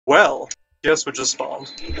Well, guess what just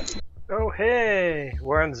spawned? Oh hey,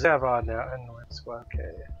 we're on Zavod now.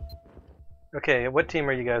 Okay. Okay, what team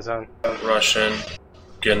are you guys on? Russian,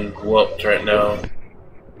 getting whooped right now.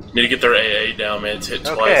 Need to get their AA down, man. It's hit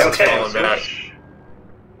twice. Okay, It's falling back.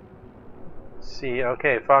 See,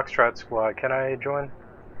 okay, Foxtrot squad. Can I join?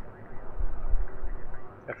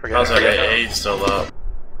 I forgot. How's that AA still up?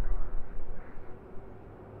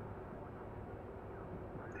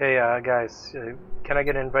 Hey, guys, can I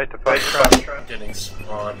get an invite to Foxtrot? Getting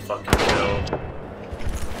spawn fucking killed.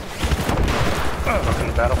 Oh, in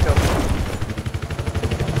the battlefield.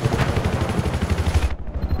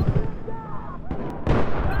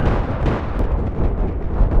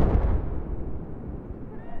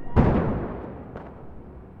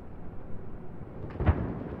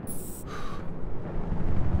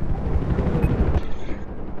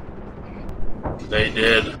 They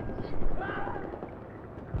did.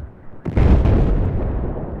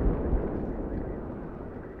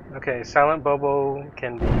 Okay, Silent Bobo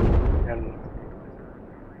can be in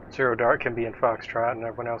Zero Dark can be in Foxtrot, and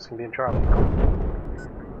everyone else can be in Charlie.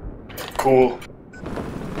 Cool.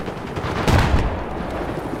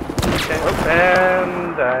 Okay,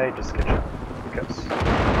 and I just get shot. Because.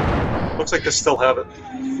 Looks like they still have it.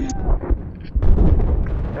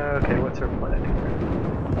 Okay, what's our plan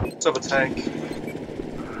here? Let's have a tank.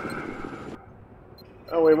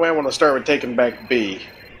 Oh, we might want to start with taking back B.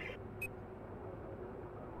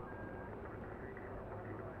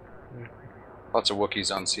 Lots of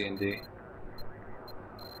Wookiees on C and D.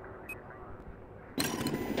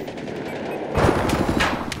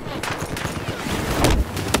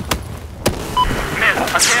 Men,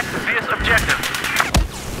 attack this objective.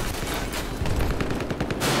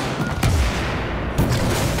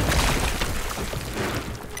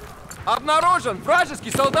 Обнаружен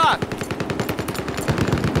вражеский солдат!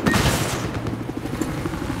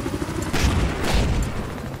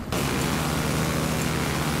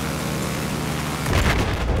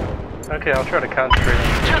 Okay, I'll try to concentrate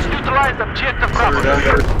on Just neutralize objective Bravo.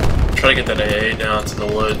 Try to get that AA down to the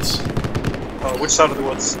woods. Which side of the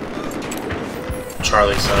woods?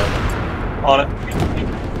 Charlie side. On it.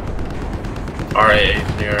 RAA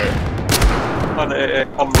near it. On AA.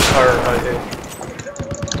 On our AA.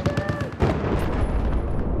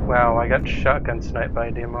 Wow, I got shotgun sniped by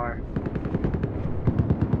a DMR.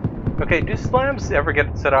 Okay, do slams ever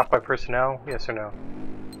get set off by personnel? Yes or no?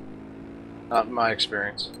 Not in my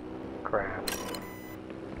experience. Crap.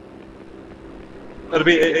 That'll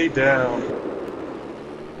be AA down.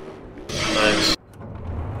 Nice.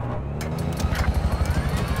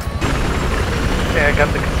 Okay, I got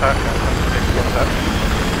the katana.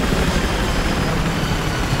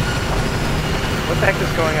 What the heck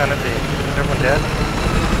is going on at the... Is everyone dead?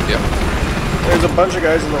 Yep. There's a bunch of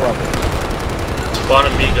guys in the rubble.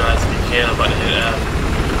 Spawn me, guys, if you can. I'm about to hit F.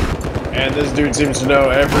 And this dude seems to know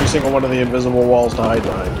every single one of the invisible walls to hide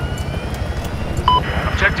behind.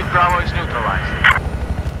 Objective Bravo is neutralized.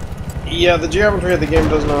 Yeah, the geometry of the game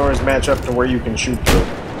doesn't always match up to where you can shoot through.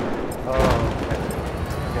 Oh, okay.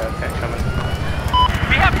 Yeah, tank coming.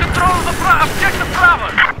 We have control of the objective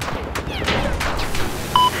Bravo.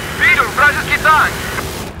 Видел вражеский танк.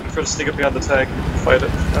 Try to sneak up behind the tank and fight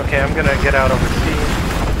it. Okay, I'm gonna get out over C.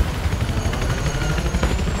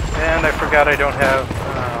 And I forgot I don't have...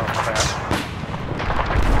 Oh, crap.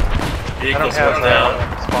 I don't Vehicles have went down.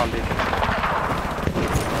 spawn beacon.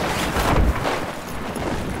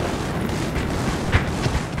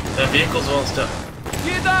 That vehicle's almost down.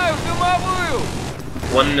 Кидаю дымовую!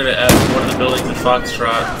 One in the F, one of the buildings in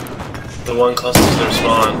Foxtrot. The one closest to their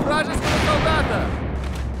spawn. Вражеского солдата!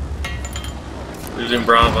 Losing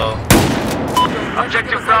Bravo.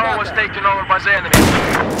 Objective Bravo was taken over by the enemy.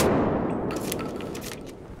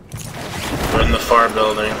 We're in the far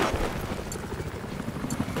building.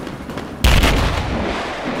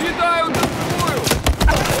 Кидаю дымовую!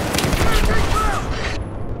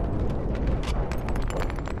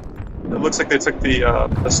 It looks like they took the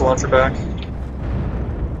missile launcher back.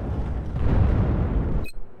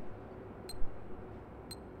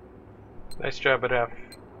 Nice job at F.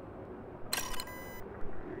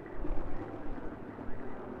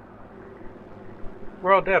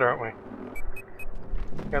 We're all dead, aren't we?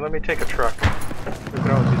 Here, let me take a truck. We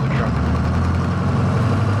can always use a truck.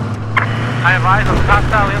 I have eyes on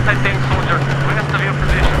hostile anti-tank soldier west of your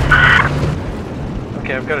position.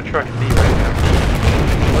 Okay, I've got a truck at B right now.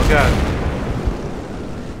 Oh god.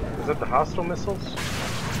 Is that the hostile missiles?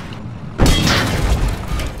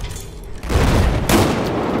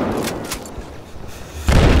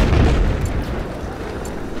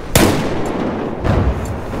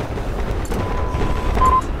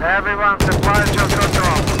 Everyone, supplies your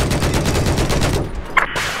control.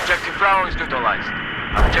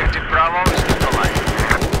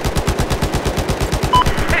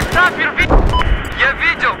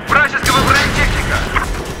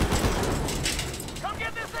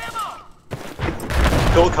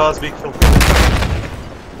 Kill Cosby, kill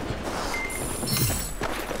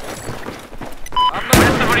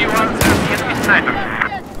Rest of where you are, enemy sniper.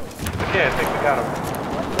 Okay, I think we got him.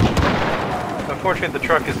 Unfortunately, the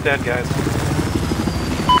truck is dead, guys.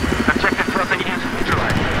 Objective Delta is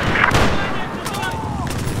neutralized.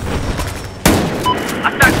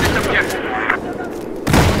 Attack this objective.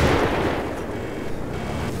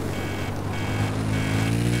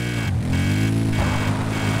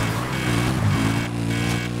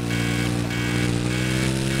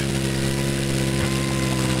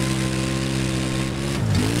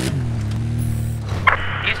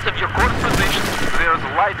 East of your course position, there is a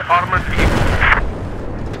light armored vehicle.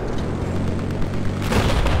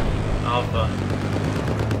 Alpha.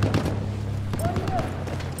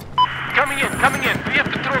 Coming in. We have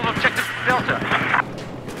control of objective Delta.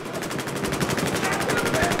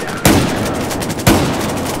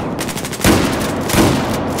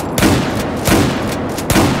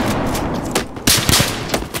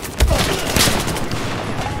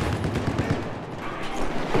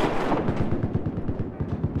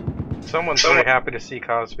 Someone's very happy to see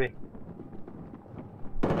Cosby.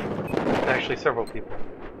 Actually, several people.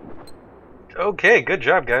 Okay, good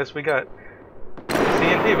job, guys. We got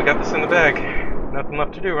C&D. We got this in the bag. Nothing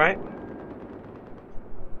left to do, right?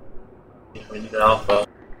 We need Alpha.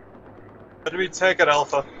 How do we take it,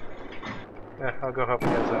 Alpha? Yeah, I'll go help you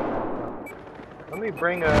guys out. Let me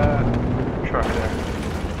bring a truck there.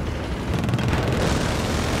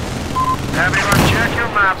 Everyone check your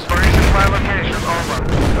maps for resupply location. Over.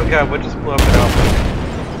 Oh god, we'll just blow up an Alpha.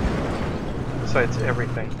 Besides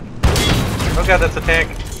everything. Oh god, that's a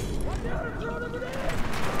tank.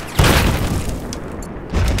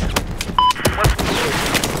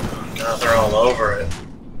 God, they're all over it.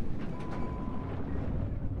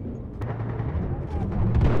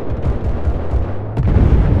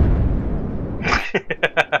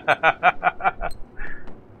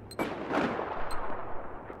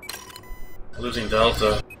 Losing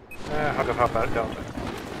Delta. I'll go help out Delta.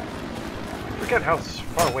 I forget how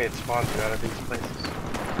far away it spawns you out of these places.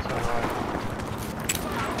 So annoying.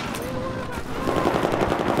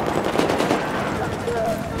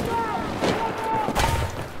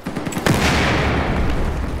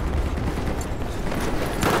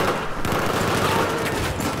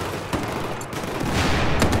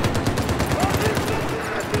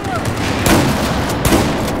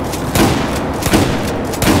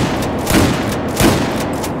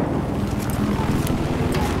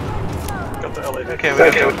 Okay, we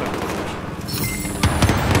got Delta.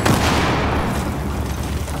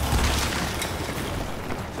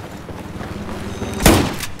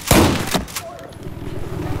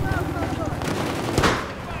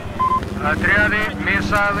 Adriani,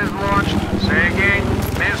 missile is launched. Say again,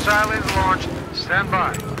 missile is launched. Stand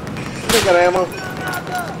by. I got ammo.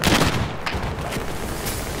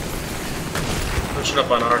 Pushing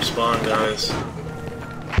up on our spawn, guys.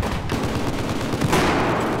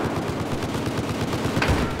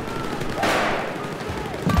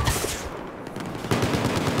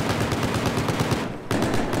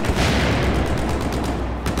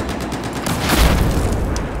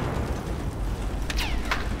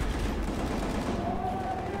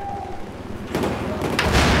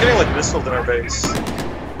 Getting like missiles in our base.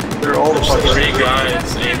 They're all the There's fucking 3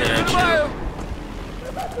 guys aiming at you.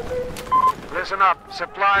 Listen up,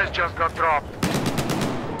 supplies just got dropped.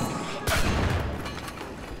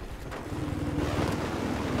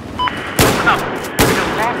 Listen up, we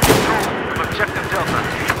have lost control of objective Delta.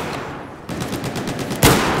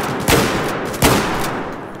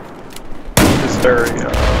 It's very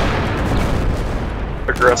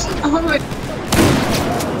aggressive.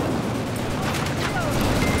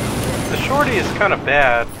 The shorty is kind of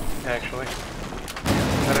bad, actually.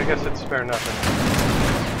 But I guess it's fair nothing.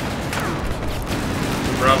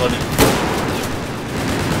 Bravo.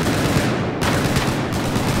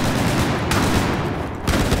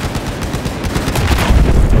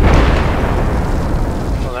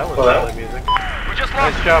 Well, that was lovely music. We just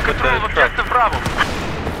Nice lost job with control the of truck. objective Bravo.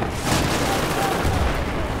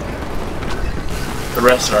 The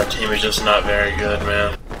rest of our team is just not very good,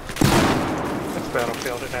 man. It's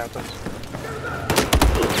Battlefield, it happens.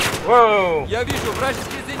 Whoa! Я вижу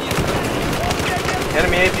вражеский зенит.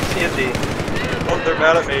 Enemy APC at D. Oh, they're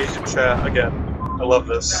mad at me in chat again. I love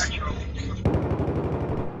this.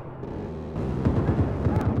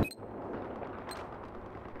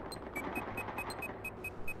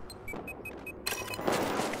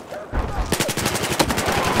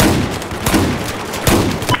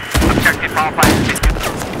 Objective Alpha is secured.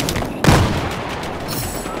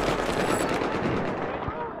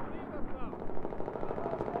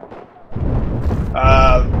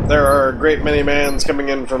 There are a great many mans coming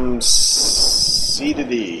in from C to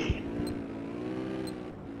D.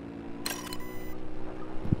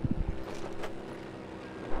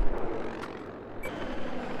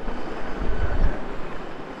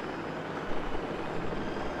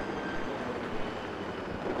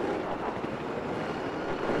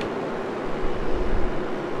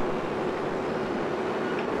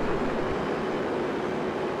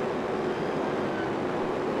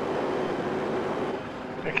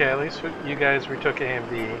 Okay, at least you guys retook A and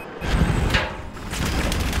B.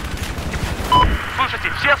 Слушайте,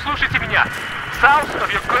 все слушайте меня. South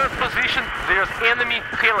of your current position, there's enemy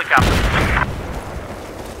helicopter.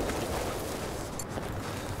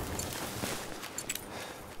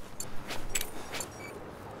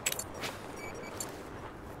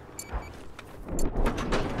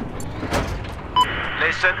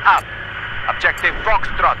 Listen up. Objective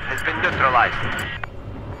Foxtrot has been neutralized.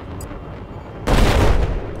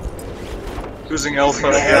 Losing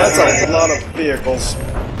Alpha. That's a lot of vehicles. We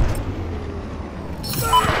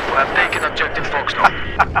have taken objective Foxtrot.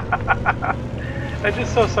 I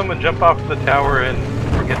just saw someone jump off the tower and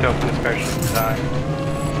forget to open his parachute and die.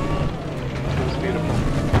 It was beautiful.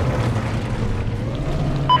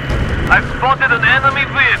 I've spotted an enemy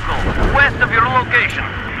vehicle west of your location.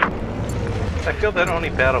 I feel that only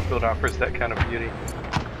Battlefield offers that kind of beauty.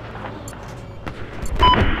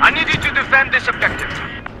 I need you to defend this objective.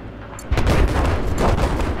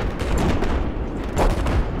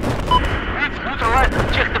 We've neutralized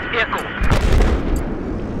objective Echo.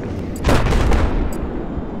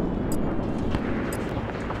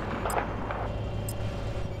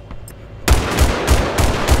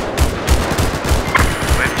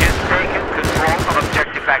 We've just taken control of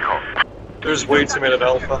objective Echo. There's way too many at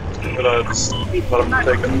Alpha. But just let them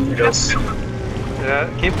take it, I guess.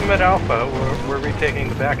 Keep them at Alpha. We're retaking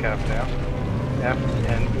the back half now. F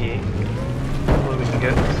and E. Hopefully we can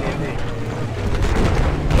get C and D.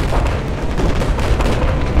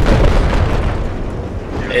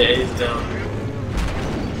 AA's down.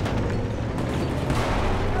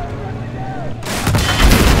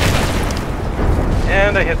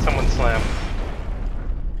 And I hit someone slam.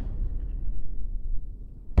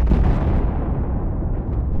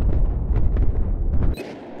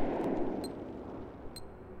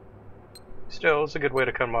 Still, it's a good way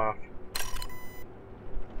to come off.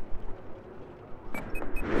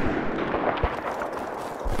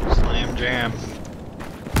 Slam jam.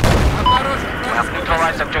 We have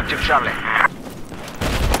neutralized objective Charlie.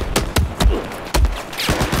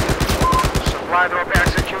 Supply drop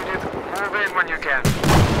executed. Move in when you can.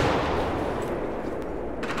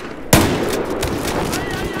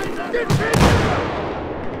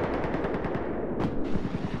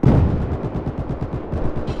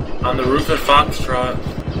 On the roof at Foxtrot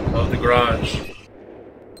of the garage.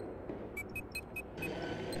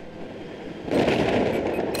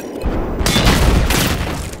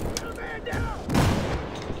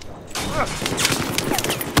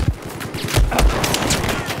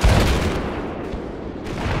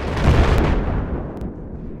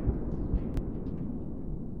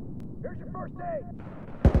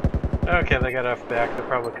 Okay, they got F back. They're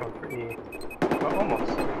probably coming for E. Oh,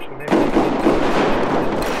 almost. Actually, maybe.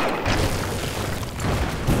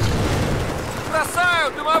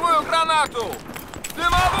 Бросаю дымовую гранату!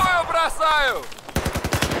 Дымовую бросаю!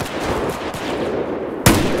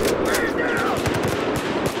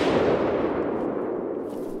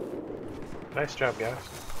 Nice job, guys.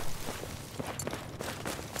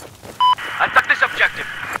 Attack this objective.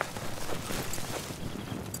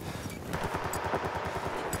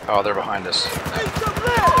 Oh, they're behind us.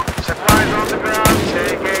 Supplies on the ground.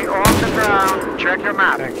 Take off the ground. Check your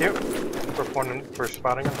map. Thank you for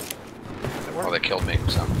spotting them. Oh, they killed me,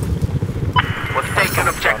 so. We've taken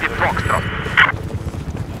objective Foxtrot.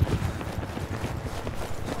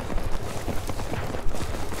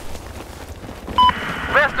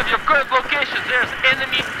 West of your current location, there's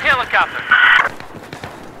enemy helicopter.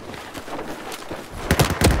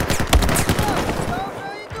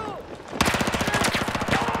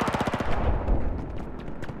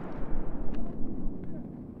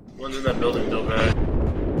 One's in that building, Bill back.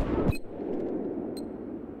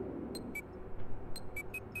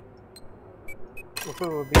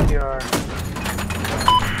 Woohoo, BTR.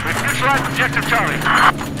 We've neutralized objective Charlie.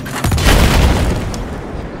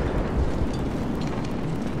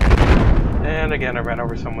 And again, I ran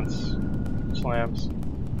over someone's slams.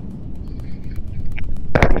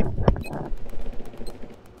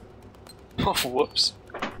 Oh, whoops.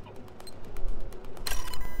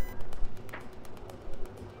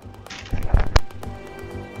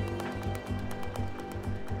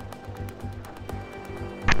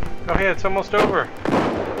 Oh hey, it's almost over.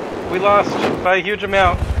 We lost by a huge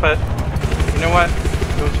amount, but you know what?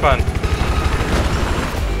 It was fun.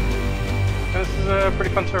 This is a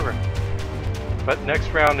pretty fun server. But next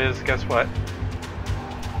round is, guess what?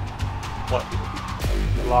 What?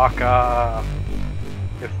 Laka.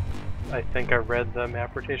 If I think I read the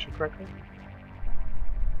map rotation correctly.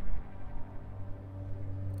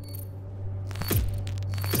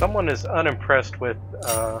 Someone is unimpressed with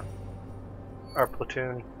our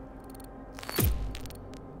platoon.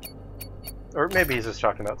 Or maybe he's just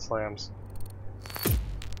talking about slams. We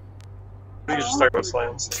can just talk about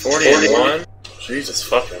slams. 41? Jesus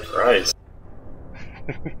fucking Christ.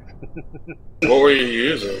 What were you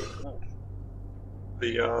using?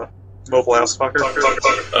 The mobile ass fucker.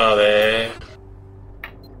 Oh, they.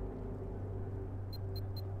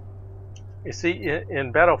 You see,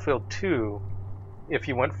 in Battlefield 2, if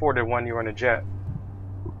you went 4-1, you were in a jet.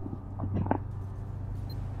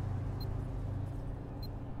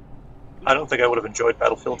 I don't think I would have enjoyed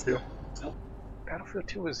Battlefield 2. Battlefield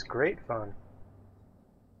 2 was great fun.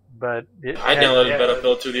 But I downloaded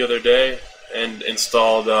Battlefield 2 the other day and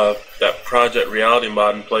installed that Project Reality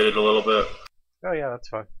mod and played it a little bit. Oh yeah, that's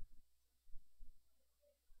fun.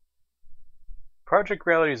 Project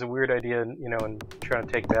Reality is a weird idea, you know, and trying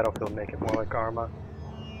to take Battlefield and make it more like Arma.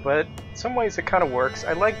 But in some ways it kind of works.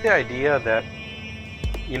 I like the idea that,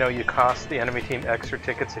 you know, you cost the enemy team extra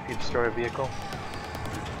tickets if you destroy a vehicle.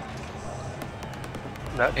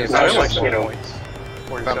 Not just I like, like you know, points.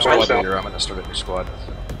 for If I'm yourself. squad leader, I'm gonna start a new squad.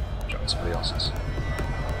 Join somebody else's.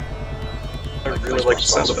 I really like the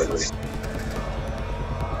sound of it.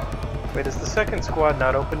 Wait, is the second squad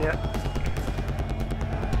not open yet?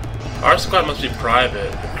 Our squad must be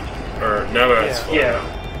private. Or never. Yeah.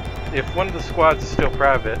 If one of the squads is still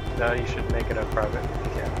private, you should make it a private if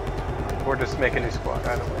you can. Or just make a new squad,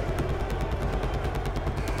 either way.